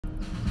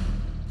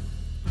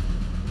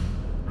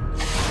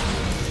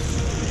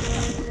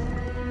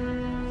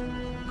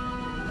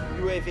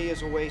UAV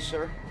is away,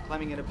 sir.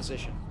 Climbing into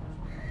position.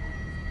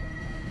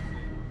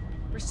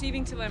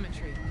 Receiving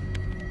telemetry.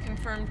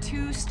 Confirmed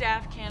 2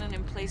 staff cannon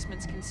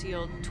emplacements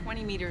concealed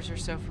 20 meters or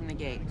so from the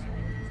gate.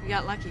 We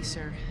got lucky,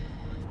 sir.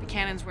 The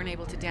cannons weren't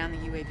able to down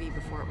the UAV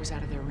before it was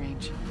out of their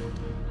range.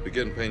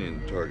 Begin painting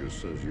the target as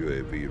soon as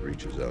UAV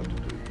reaches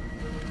altitude.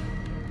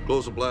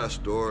 Close the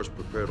blast doors,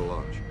 prepare to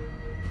launch.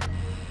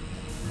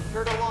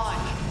 Prepare to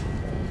launch.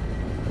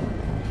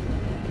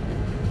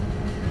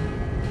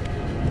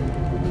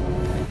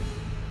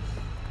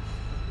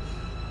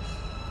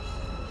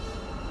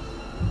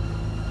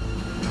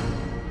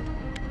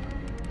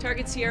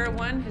 Target Sierra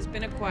 1 has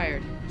been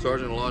acquired.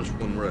 Sergeant, launch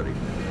when ready.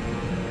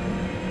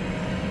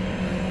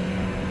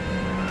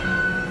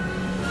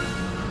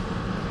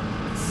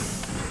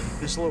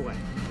 Missile away.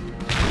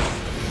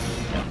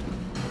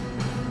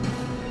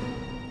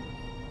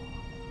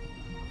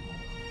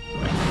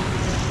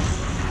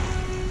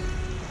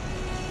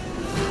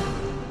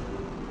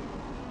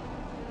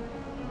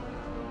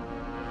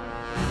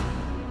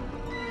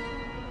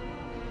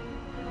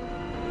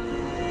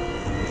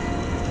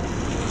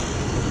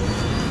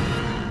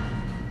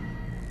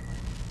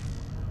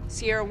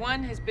 Sierra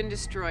 1 has been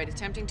destroyed,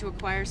 attempting to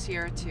acquire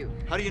Sierra 2.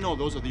 How do you know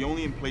those are the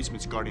only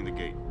emplacements guarding the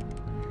gate?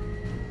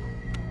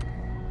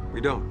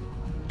 We don't.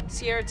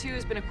 Sierra 2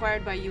 has been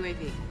acquired by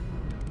UAV.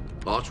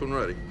 Launch when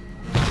ready.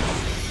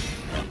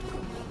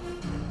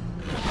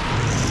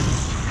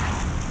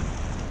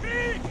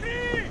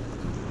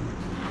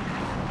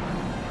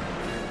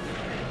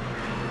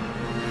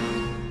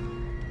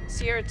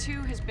 Sierra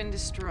 2 has been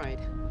destroyed,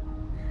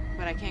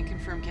 but I can't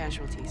confirm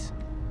casualties.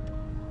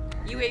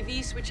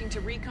 UAV switching to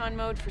recon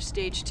mode for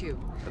stage 2.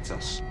 That's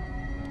us.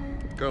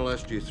 Colonel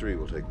SG-3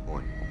 will take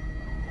point.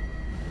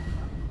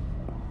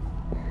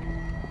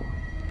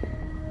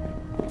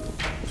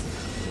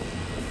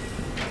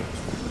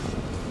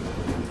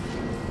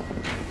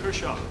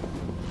 Kershaw.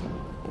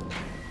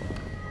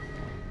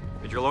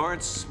 Major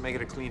Lawrence, make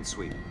it a clean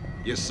sweep.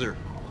 Yes, sir.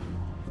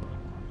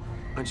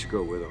 Why don't you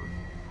go with him?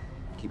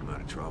 Keep him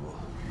out of trouble.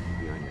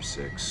 Be on your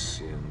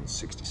 6 in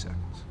 60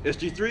 seconds.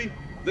 SG-3,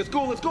 let's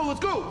go, let's go, let's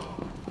go!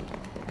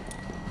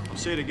 I'll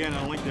say it again,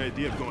 I don't like the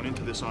idea of going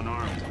into this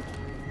unarmed.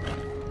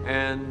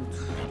 And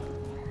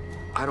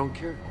I don't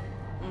care.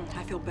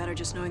 I feel better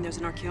just knowing there's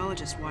an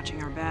archaeologist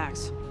watching our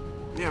backs.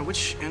 Yeah,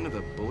 which end of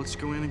the bullets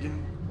go in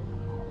again?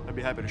 I'd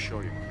be happy to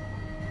show you.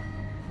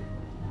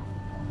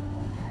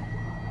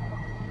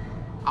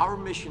 Our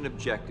mission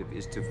objective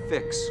is to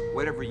fix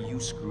whatever you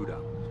screwed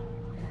up.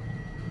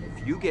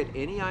 If you get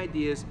any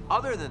ideas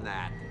other than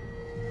that,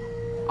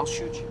 I'll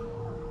shoot you.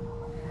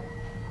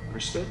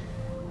 Understood?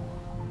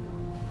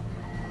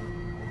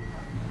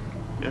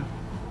 Yeah.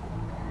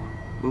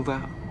 Move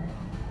out.